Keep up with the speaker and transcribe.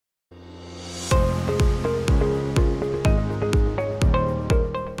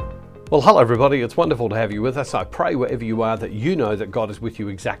Well, hello everybody. It's wonderful to have you with us. I pray wherever you are that you know that God is with you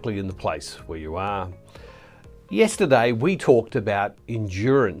exactly in the place where you are. Yesterday we talked about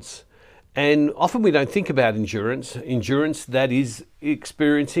endurance, and often we don't think about endurance. Endurance that is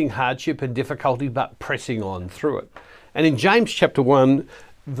experiencing hardship and difficulty but pressing on through it. And in James chapter 1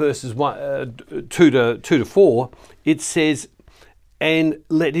 verses 2 to 4, it says, "And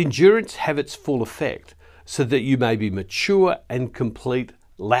let endurance have its full effect, so that you may be mature and complete,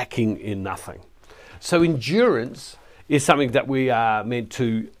 lacking in nothing." So endurance is something that we are meant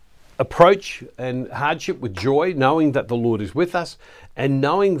to approach and hardship with joy, knowing that the Lord is with us, and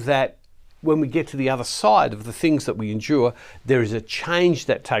knowing that when we get to the other side of the things that we endure, there is a change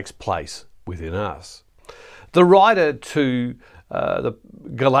that takes place within us. The writer to the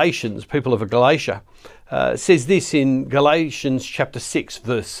Galatians, people of Galatia, says this in Galatians chapter 6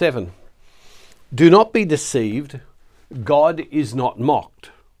 verse 7. "Do not be deceived, God is not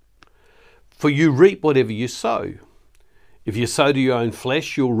mocked. For you reap whatever you sow. If you sow to your own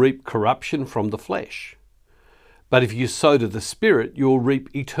flesh, you'll reap corruption from the flesh. But if you sow to the Spirit, you'll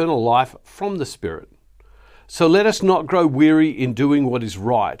reap eternal life from the Spirit. So let us not grow weary in doing what is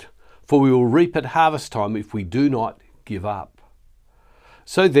right, for we will reap at harvest time if we do not give up.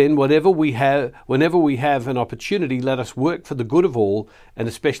 So then, whenever we have an opportunity, let us work for the good of all, and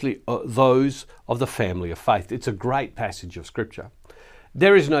especially those of the family of faith." It's a great passage of Scripture.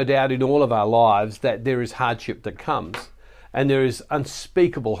 There is no doubt in all of our lives that there is hardship that comes, and there is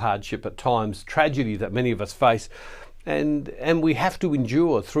unspeakable hardship at times, tragedy that many of us face, and we have to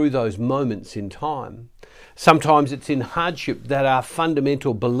endure through those moments in time. Sometimes it's in hardship that our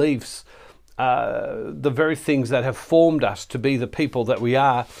fundamental beliefs, the very things that have formed us to be the people that we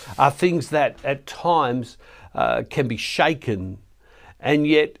are things that at times can be shaken. And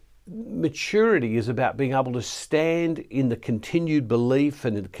yet maturity is about being able to stand in the continued belief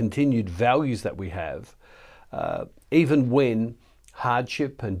and the continued values that we have, even when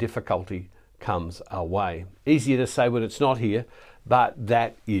hardship and difficulty comes our way. Easier to say when it's not here, but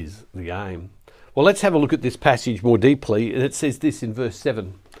that is the aim. Well, let's have a look at this passage more deeply. And it says this in verse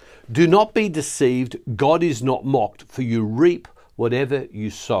 7. "Do not be deceived, God is not mocked, for you reap whatever you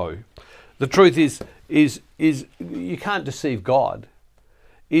sow." The truth is you can't deceive God.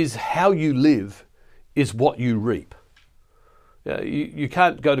 Is how you live is what you reap. You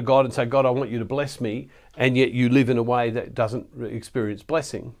can't go to God and say, "God, I want you to bless me," and yet you live in a way that doesn't experience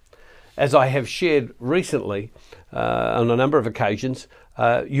blessing. As I have shared recently on a number of occasions,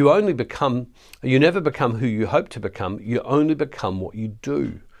 you never become who you hope to become, you only become what you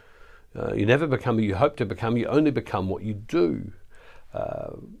do. You never become who you hope to become, you only become what you do.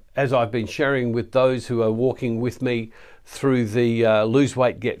 As I've been sharing with those who are walking with me through the Lose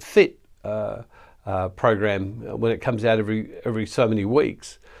Weight, Get Fit program, when it comes out every so many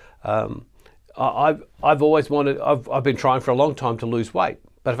weeks, I've been trying for a long time to lose weight.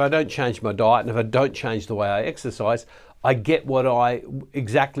 But if I don't change my diet and if I don't change the way I exercise, I get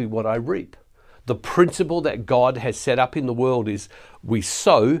exactly what I reap. The principle that God has set up in the world is we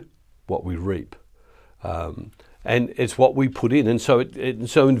sow what we reap. And it's what we put in. And so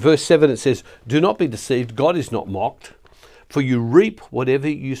in verse 7 it says, "Do not be deceived, God is not mocked, for you reap whatever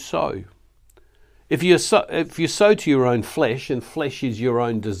you sow. If you sow to your own flesh," and flesh is your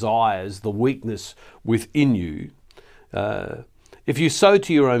own desires, the weakness within you, "if you sow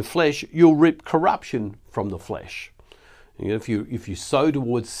to your own flesh, you'll reap corruption from the flesh." You know, if you sow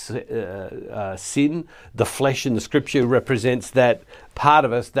towards sin, the flesh in the Scripture represents that part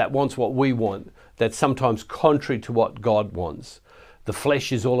of us that wants what we want, that's sometimes contrary to what God wants. The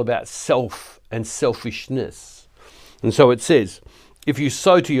flesh is all about self and selfishness. And so it says, "If you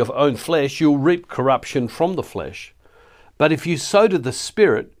sow to your own flesh, you'll reap corruption from the flesh. But if you sow to the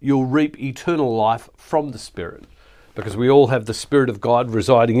Spirit, you'll reap eternal life from the Spirit." Because we all have the Spirit of God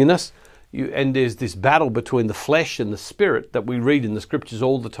residing in us. And there's this battle between the flesh and the Spirit that we read in the Scriptures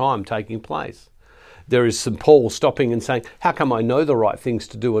all the time taking place. There is St. Paul stopping and saying, "How come I know the right things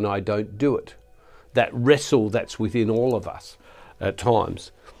to do and I don't do it?" That wrestle that's within all of us at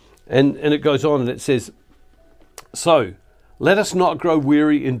times. And it goes on and it says, "So let us not grow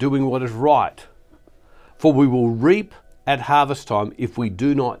weary in doing what is right, for we will reap at harvest time if we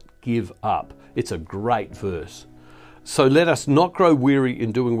do not give up." It's a great verse. "So let us not grow weary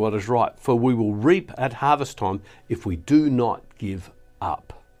in doing what is right, for we will reap at harvest time if we do not give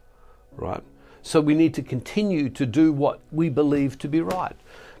up." Right? So we need to continue to do what we believe to be right.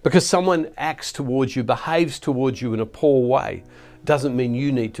 Because someone acts towards you, behaves towards you in a poor way, doesn't mean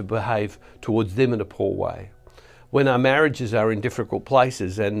you need to behave towards them in a poor way. When our marriages are in difficult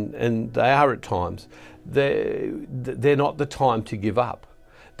places, and they are at times, they're not the time to give up.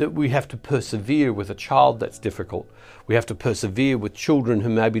 that we have to persevere with a child that's difficult. We have to persevere with children who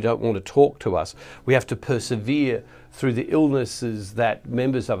maybe don't want to talk to us. We have to persevere through the illnesses that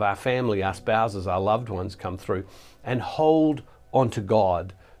members of our family, our spouses, our loved ones come through, and hold on to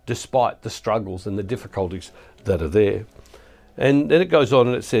God despite the struggles and the difficulties that are there. And then it goes on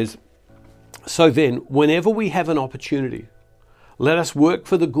and it says, so then, whenever we have an opportunity, let us work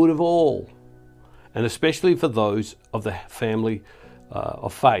for the good of all, and especially for those of the family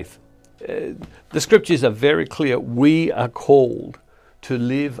of faith. The scriptures are very clear. We are called to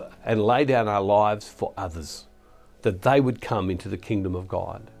live and lay down our lives for others, that they would come into the kingdom of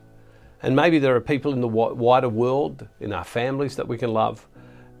God. And maybe there are people in the wider world, in our families that we can love.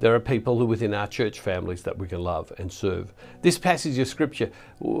 There are people who within our church families that we can love and serve. This passage of scripture,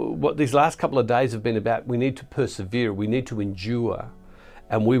 what these last couple of days have been about, we need to persevere, we need to endure,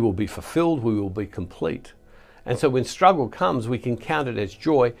 and we will be fulfilled, we will be complete. And so when struggle comes, we can count it as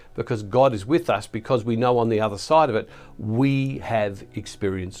joy because God is with us, because we know on the other side of it, we have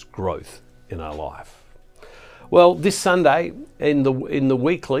experienced growth in our life. Well, this Sunday in the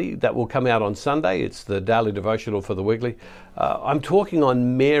weekly that will come out on Sunday, it's the daily devotional for the weekly, I'm talking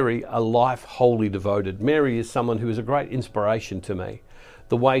on Mary, a life wholly devoted. Mary is someone who is a great inspiration to me.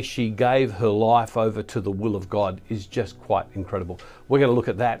 The way she gave her life over to the will of God is just quite incredible. We're going to look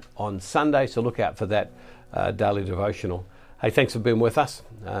at that on Sunday, so look out for that daily devotional. Hey, thanks for being with us.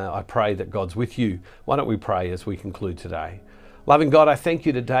 I pray that God's with you. Why don't we pray as we conclude today? Loving God, I thank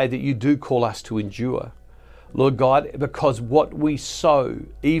you today that you do call us to endure. Lord God, because what we sow,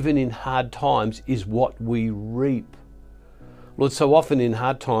 even in hard times, is what we reap. Lord, so often in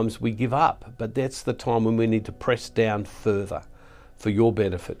hard times we give up, but that's the time when we need to press down further for your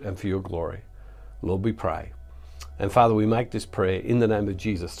benefit and for your glory. Lord, we pray. And Father, we make this prayer in the name of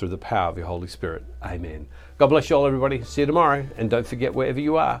Jesus through the power of your Holy Spirit. Amen. God bless you all, everybody. See you tomorrow. And don't forget, wherever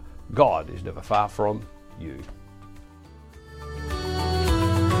you are, God is never far from you.